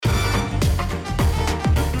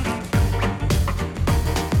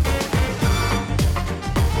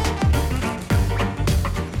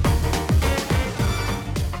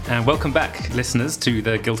And welcome back, listeners, to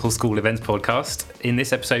the Guildhall School Events podcast. In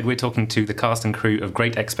this episode, we're talking to the cast and crew of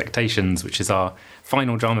Great Expectations, which is our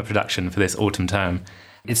final drama production for this autumn term.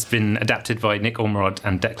 It's been adapted by Nick Ormerod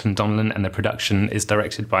and Declan Donlan, and the production is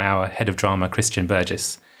directed by our head of drama, Christian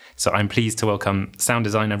Burgess. So I'm pleased to welcome sound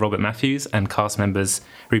designer Robert Matthews and cast members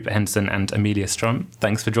Rupert Henson and Amelia Strum.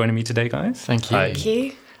 Thanks for joining me today, guys. Thank you. Thank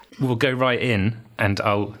you. We'll go right in, and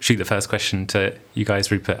I'll shoot the first question to you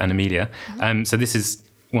guys, Rupert and Amelia. So this is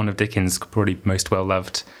one of Dickens' probably most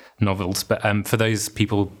well-loved novels, but for those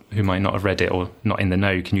people who might not have read it or not in the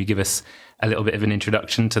know, can you give us a little bit of an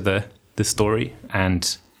introduction to the story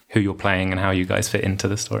and who you're playing and how you guys fit into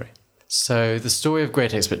the story? So the story of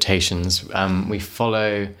Great Expectations, we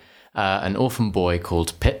follow an orphan boy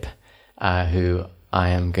called Pip, who I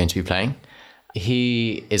am going to be playing.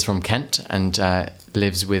 He is from Kent and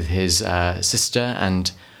lives with his sister and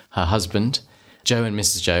her husband, Joe and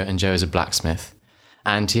Mrs. Joe, and Joe is a blacksmith.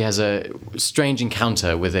 And he has a strange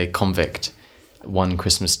encounter with a convict one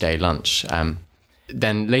Christmas Day lunch.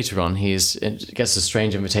 Then later on, he gets a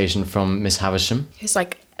strange invitation from Miss Havisham. Who's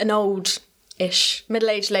like an old-ish,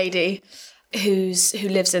 middle-aged lady who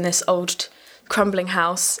lives in this old crumbling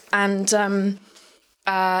house. And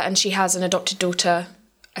she has an adopted daughter,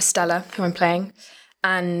 Estella, who I'm playing,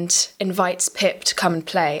 and invites Pip to come and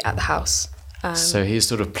play at the house. So he's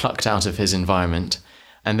sort of plucked out of his environment.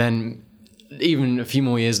 And then even a few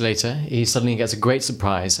more years later, he suddenly gets a great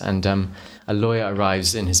surprise, and a lawyer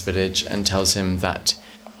arrives in his village and tells him that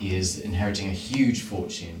he is inheriting a huge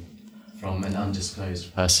fortune from an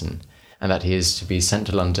undisclosed person, and that he is to be sent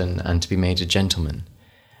to London and to be made a gentleman.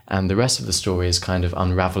 And the rest of the story is kind of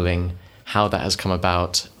unravelling how that has come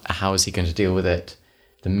about, how is he going to deal with it,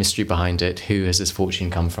 the mystery behind it, who has this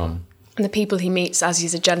fortune come from. And the people he meets as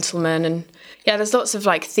he's a gentleman. And yeah, there's lots of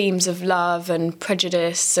like themes of love and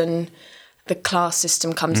prejudice, and the class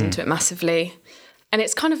system comes into it massively. And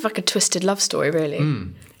it's kind of like a twisted love story, really.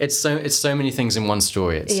 It's so many things in one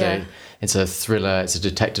story. It's a thriller, it's a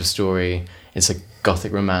detective story, it's a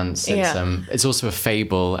gothic romance, it's also a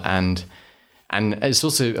fable, and it's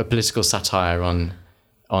also a political satire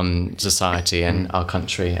on society and our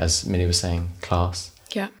country, as Millie was saying, class.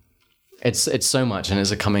 Yeah. It's so much, and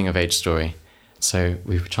it's a coming of age story. So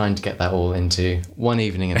we were trying to get that all into one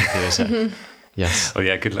evening in the theatre. Yes. Oh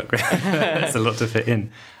yeah, good luck. That's a lot to fit in.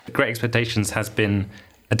 Great Expectations has been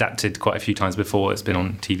adapted quite a few times before. It's been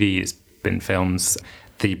on TV, it's been films.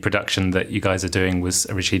 The production that you guys are doing was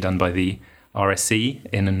originally done by the RSC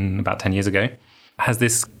in about 10 years ago. Has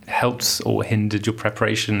this helped or hindered your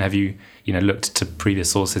preparation? Have you looked to previous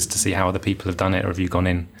sources to see how other people have done it, or have you gone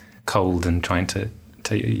in cold and trying to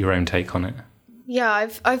take your own take on it? Yeah,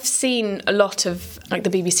 I've seen a lot of, like the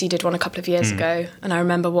BBC did one a couple of years ago, and I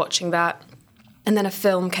remember watching that. And then a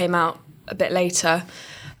film came out a bit later.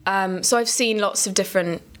 So I've seen lots of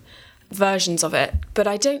different versions of it. But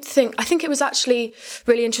I think it was actually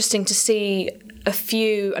really interesting to see a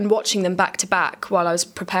few and watching them back to back while I was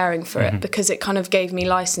preparing for it, because it kind of gave me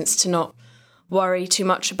license to not worry too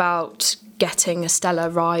much about getting Estella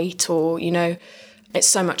right, or, it's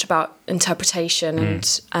so much about interpretation,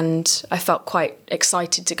 and I felt quite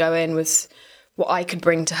excited to go in with what I could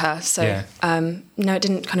bring to her. So, no, it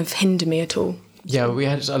didn't kind of hinder me at all. Yeah, we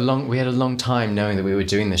had a long time knowing that we were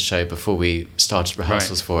doing this show before we started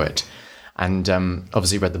rehearsals for it, and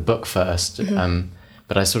obviously read the book first.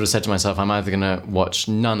 But I sort of said to myself, I'm either going to watch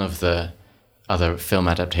none of the other film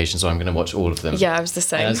adaptations, or I'm going to watch all of them. Yeah, I was the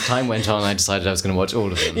same. And as time went on, I decided I was going to watch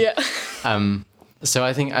all of them. Yeah. So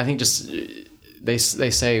I think just they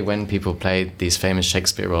say when people play these famous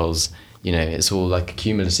Shakespeare roles, it's all like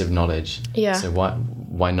cumulative knowledge. Yeah. So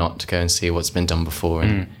why not go and see what's been done before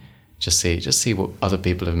and just see what other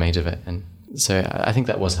people have made of it? And so I think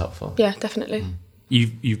that was helpful. Yeah, definitely.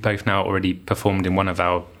 You've both now already performed in one of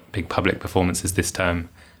our big public performances this term.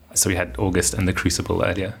 So we had August and The Crucible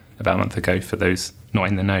earlier, about a month ago, for those not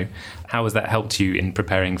in the know. How has that helped you in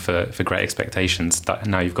preparing for Great Expectations? That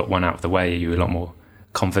now you've got one out of the way, are you a lot more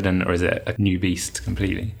confident, or is it a new beast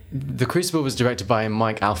completely? The Crucible was directed by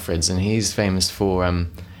Mike Alfreds, and he's famous for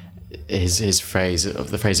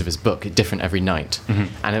the phrase of his book, different every night.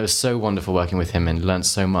 And it was so wonderful working with him and learned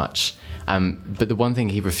so much. But the one thing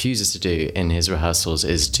he refuses to do in his rehearsals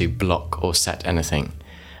is to block or set anything.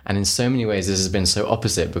 And in so many ways, this has been so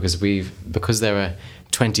opposite, because there are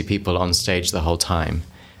 20 people on stage the whole time.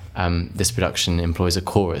 This production employs a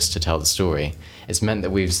chorus to tell the story. It's meant that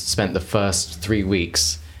we've spent the first 3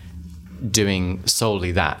 weeks doing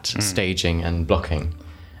solely that, staging and blocking.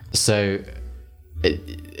 So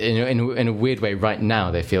in a weird way, right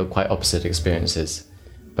now, they feel quite opposite experiences.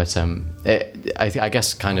 But I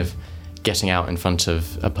guess kind of getting out in front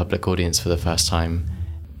of a public audience for the first time,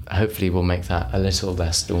 hopefully will make that a little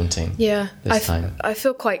less daunting. Yeah, this time. I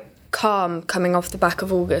feel quite calm coming off the back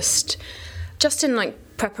of August, just in like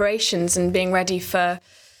preparations and being ready for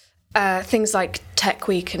things like Tech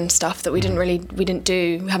Week and stuff that we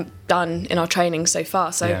haven't done in our training so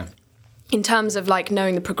far. So in terms of like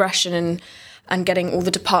knowing the progression and getting all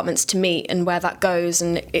the departments to meet and where that goes,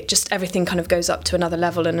 and it just everything kind of goes up to another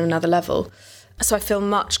level and another level. So I feel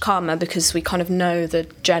much calmer because we kind of know the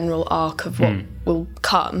general arc of what will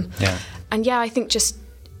come. Yeah. And I think just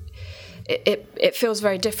it feels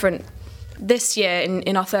very different this year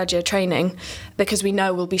in our third year training, because we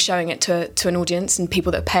know we'll be showing it to an audience and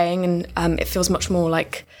people that are paying, and it feels much more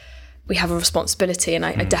like we have a responsibility, and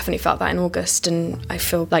I definitely felt that in August, and I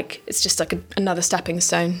feel like it's just like another stepping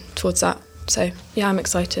stone towards that. So I'm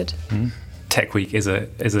excited. Tech Week is a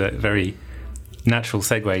very natural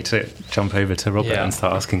segue to jump over to Robert and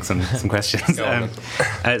start asking some questions.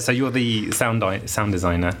 So you're the sound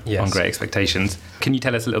designer on Great Expectations. Can you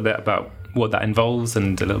tell us a little bit about what that involves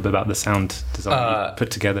and a little bit about the sound design you put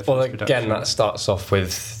together for this production? Again, that starts off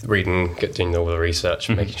with doing all the research,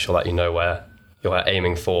 making sure that you know where you're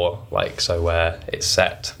aiming for, like so where it's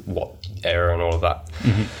set, what era and all of that.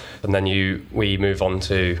 And then we move on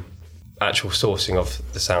to actual sourcing of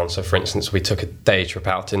the sound. So for instance, we took a day trip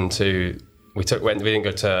out into we didn't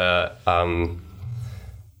go to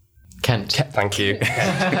Kent. Thank you.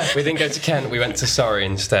 We didn't go to Kent. We went to Surrey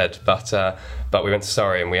instead. But we went to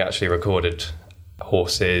Surrey and we actually recorded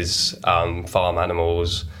horses, farm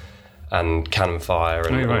animals, and cannon fire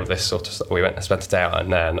and all of this sort of stuff. We went and spent a day out in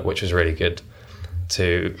there, which was really good.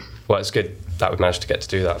 It's good that we managed to get to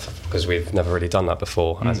do that because we've never really done that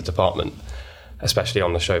before as a department, especially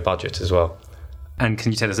on the show budget as well. And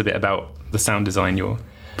can you tell us a bit about the sound design you're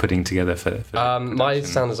putting together for my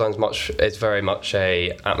sound design it's very much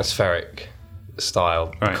a atmospheric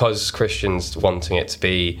style, because Christian's wanting it to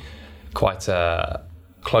be quite a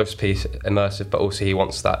close piece, immersive, but also he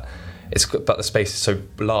wants that but the space is so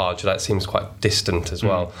large that it seems quite distant as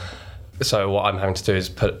well. So what I'm having to do is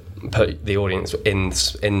put the audience in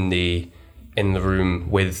the room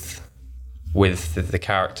with the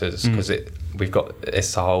characters, because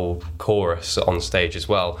it's a whole chorus on stage as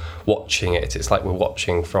well. Watching it's like we're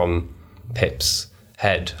watching from Pip's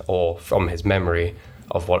head or from his memory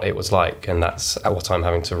of what it was like, and that's what I'm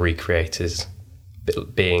having to recreate, is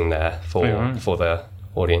being there for the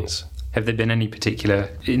audience. Have there been any particular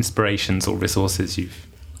inspirations or resources you've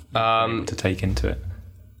been able to take into it?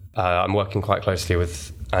 I'm working quite closely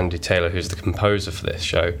with Andy Taylor, who's the composer for this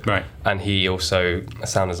show, and he also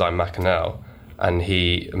sound designed Mackinell, and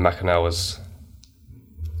Mackinell was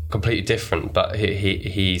completely different, but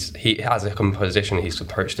he has a composition, he's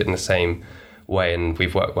approached it in the same way, and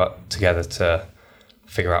we've worked together to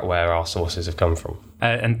figure out where our sources have come from.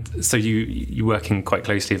 And so you're working quite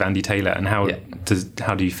closely with Andy Taylor, and how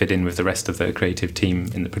do you fit in with the rest of the creative team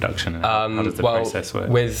in the production? How does the process work?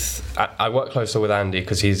 I work closer with Andy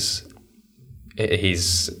because he's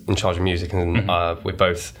in charge of music, and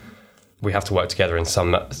we have to work together in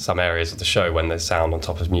some areas of the show when there's sound on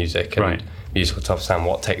top of music and music on top of sound,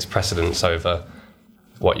 what takes precedence over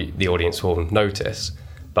what the audience will notice.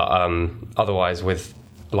 But otherwise, with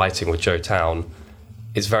lighting with Joe Town,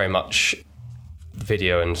 it's very much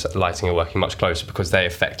video and lighting are working much closer because they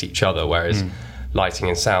affect each other, whereas lighting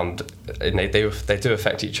and sound, they do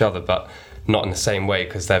affect each other, but not in the same way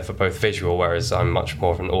because they're both visual, whereas I'm much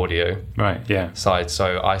more of an audio side.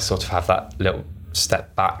 So I sort of have that little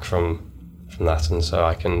step back from that, and so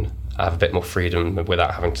I can have a bit more freedom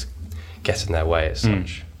without having to get in their way as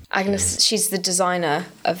such. Agnes, she's the designer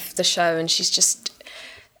of the show, and she's just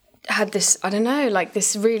had this, I don't know, like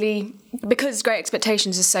this really, because Great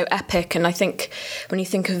Expectations is so epic, and I think when you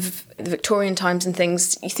think of the Victorian times and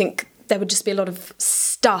things, you think there would just be a lot of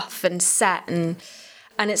stuff and set, and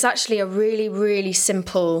it's actually a really, really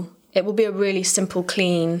simple, it will be a really simple,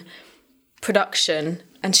 clean production.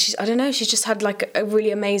 And she's just had like a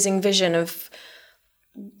really amazing vision of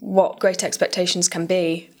what Great Expectations can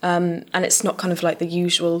be. And it's not kind of like the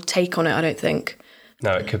usual take on it, I don't think.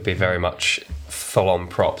 No, it could be very much full-on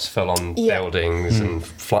props, full-on buildings and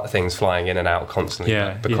things flying in and out constantly.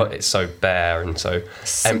 Because it's so bare and so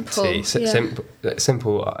simple, empty.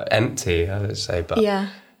 Simple, empty, I would say.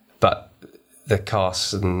 But the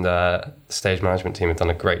cast and the stage management team have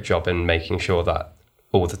done a great job in making sure that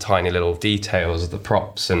all the tiny little details of the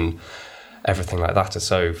props and everything like that are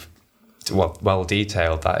so well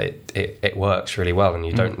detailed that it works really well, and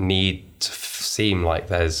you don't need to seem like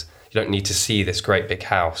you don't need to see this great big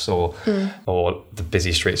house or the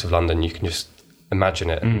busy streets of London. You can just imagine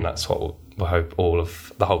it, and that's what hope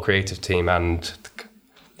the whole creative team and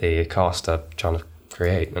the cast are trying to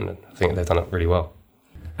create, and I think they've done it really well.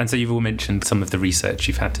 And so you've all mentioned some of the research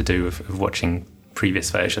you've had to do of watching previous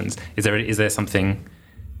versions. Is there something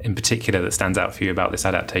in particular that stands out for you about this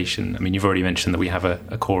adaptation? I mean, you've already mentioned that we have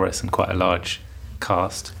a chorus and quite a large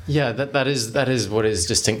cast. Yeah, that is what is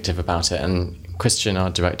distinctive about it. And Christian, our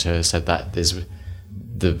director, said that is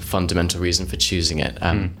the fundamental reason for choosing it.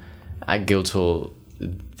 At Guildhall,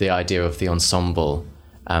 the idea of the ensemble,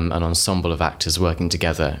 an ensemble of actors working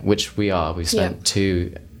together, which we've spent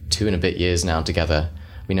two and a bit years now together.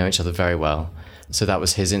 We know each other very well. So that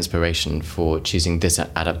was his inspiration for choosing this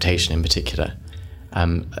adaptation in particular.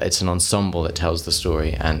 It's an ensemble that tells the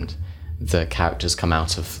story, and the characters come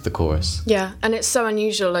out of the chorus. Yeah, and it's so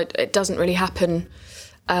unusual. It doesn't really happen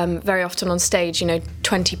very often on stage,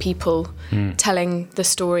 20 people telling the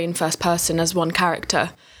story in first person as one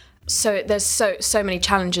character. So there's so many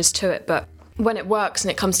challenges to it, but when it works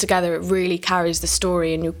and it comes together, it really carries the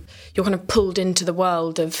story, and you're kind of pulled into the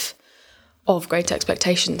world of Great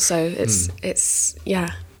Expectations. So it's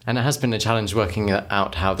yeah. And it has been a challenge working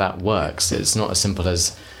out how that works. It's not as simple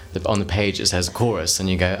as on the page it says chorus and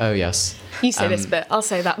you go, oh yes. You say this bit, I'll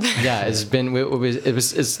say that bit. Yeah,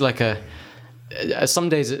 it's like some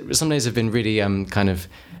days have been really kind of,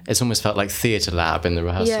 it's almost felt like theatre lab in the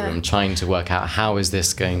rehearsal room, trying to work out how is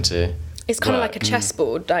this going to It's kind of like a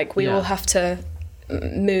chessboard. Like we all have to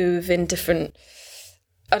move in different,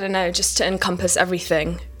 I don't know, just to encompass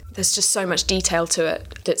everything. There's just so much detail to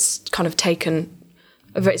it that's kind of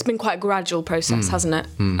it's been quite a gradual process, hasn't it?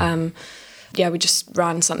 We just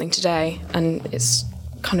ran something today, and it's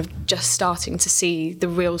kind of just starting to see the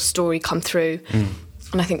real story come through.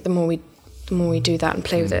 And I think the more we do that and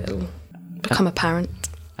play with it, it'll become apparent.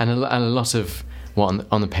 And a lot of what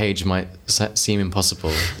on the page might seem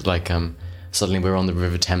impossible, like suddenly we're on the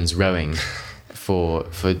River Thames rowing for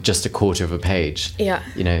just a quarter of a page. Yeah.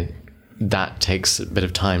 That takes a bit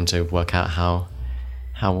of time to work out how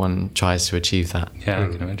one tries to achieve that. Yeah, I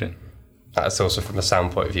can imagine. That's also from a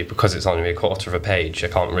sound point of view, because it's only a quarter of a page.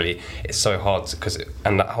 It's so hard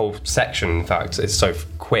and that whole section, in fact, is so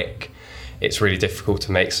quick. It's really difficult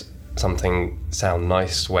to make something sound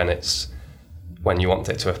nice when you want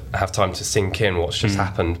it to have time to sink in what's just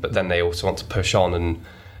happened, but then they also want to push on and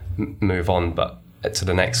move on, but to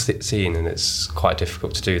the next scene, and it's quite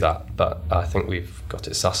difficult to do that. But I think we've got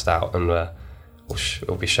it sussed out, and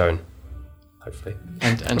it'll be shown, hopefully.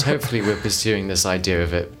 And hopefully we're pursuing this idea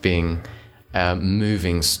of it being a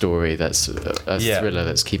moving story that's a thriller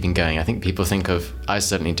that's keeping going. I think people think of, I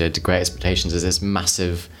certainly did, Great Expectations as this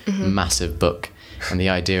massive, massive book, and the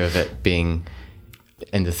idea of it being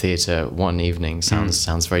in the theatre one evening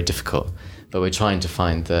sounds very difficult. But we're trying to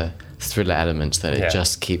find the thriller element that it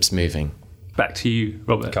just keeps moving. Back to you,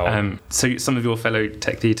 Robert. So some of your fellow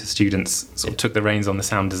Tech Theatre students sort of took the reins on the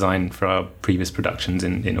sound design for our previous productions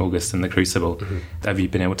in August and The Crucible. Have you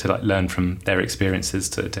been able to learn from their experiences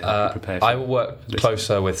to help you prepare for I worked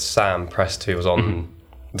closer with Sam Prest, who was on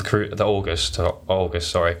the August,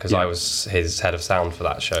 because I was his head of sound for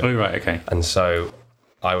that show. Oh, right, okay. And so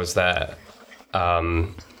I was there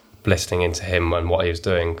listening into him and what he was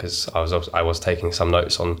doing, because I was taking some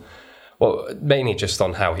notes on, well, mainly just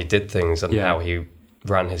on how he did things and how he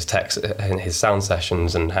ran his sound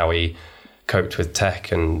sessions and how he coped with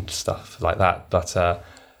tech and stuff like that. But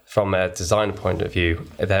from a design point of view,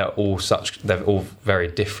 they're all very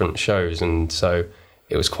different shows, and so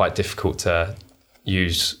it was quite difficult to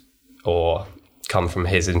use or come from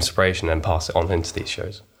his inspiration and pass it on into these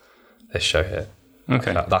shows. This show here.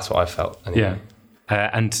 Okay, that's what I felt. Anyway.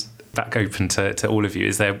 Yeah, and back open to all of you.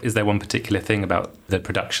 Is there one particular thing about the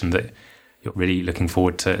production that you're really looking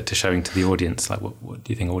forward to showing to the audience? Like, what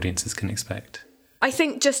do you think audiences can expect? I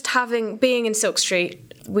think just being in Silk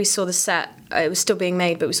Street, we saw the set. It was still being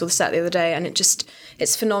made, but we saw the set the other day, and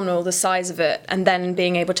it's phenomenal, the size of it. And then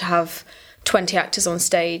being able to have 20 actors on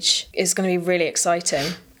stage is going to be really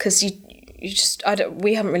exciting, because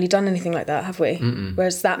we haven't really done anything like that, have we?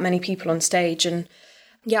 Whereas that many people on stage, and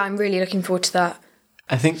I'm really looking forward to that.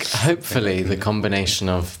 I think hopefully the combination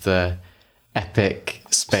of the epic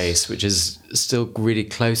space, which is still really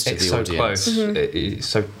close to the audience. It's so close. It's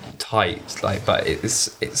so tight, but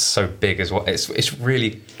it's so big as well. It's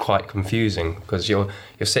really quite confusing, because you're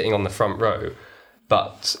sitting on the front row,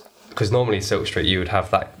 but because normally Silk Street you would have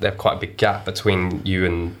quite a big gap between you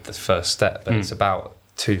and the first step, but it's about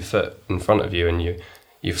 2 foot in front of you, and you're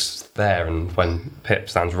there, and when Pip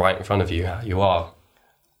stands right in front of you,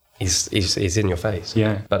 he's in your face.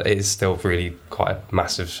 Yeah, but it is still really quite a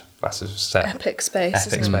massive set. Epic space.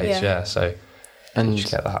 Yeah. So And, you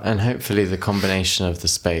should get that. And hopefully the combination of the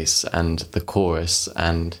space and the chorus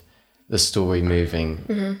and the story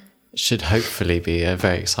moving should hopefully be a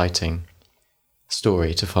very exciting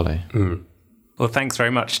story to follow. Well, thanks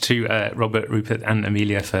very much to Robert, Rupert and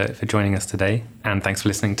Amelia for joining us today. And thanks for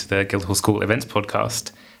listening to the Guildhall School Events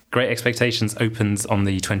Podcast. Great Expectations opens on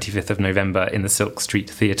the 25th of November in the Silk Street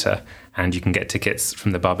Theatre, and you can get tickets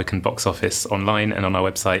from the Barbican box office online and on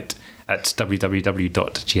our website at www.gsmd.ac.uk.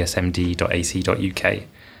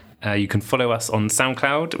 You can follow us on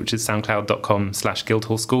SoundCloud, which is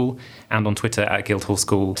soundcloud.com/guildhallschool, and on Twitter at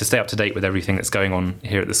guildhallschool to stay up to date with everything that's going on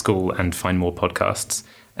here at the school and find more podcasts.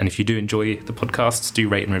 And if you do enjoy the podcasts, do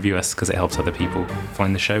rate and review us because it helps other people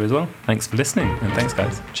find the show as well. Thanks for listening, and thanks,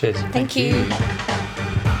 guys. Cheers. Thank you.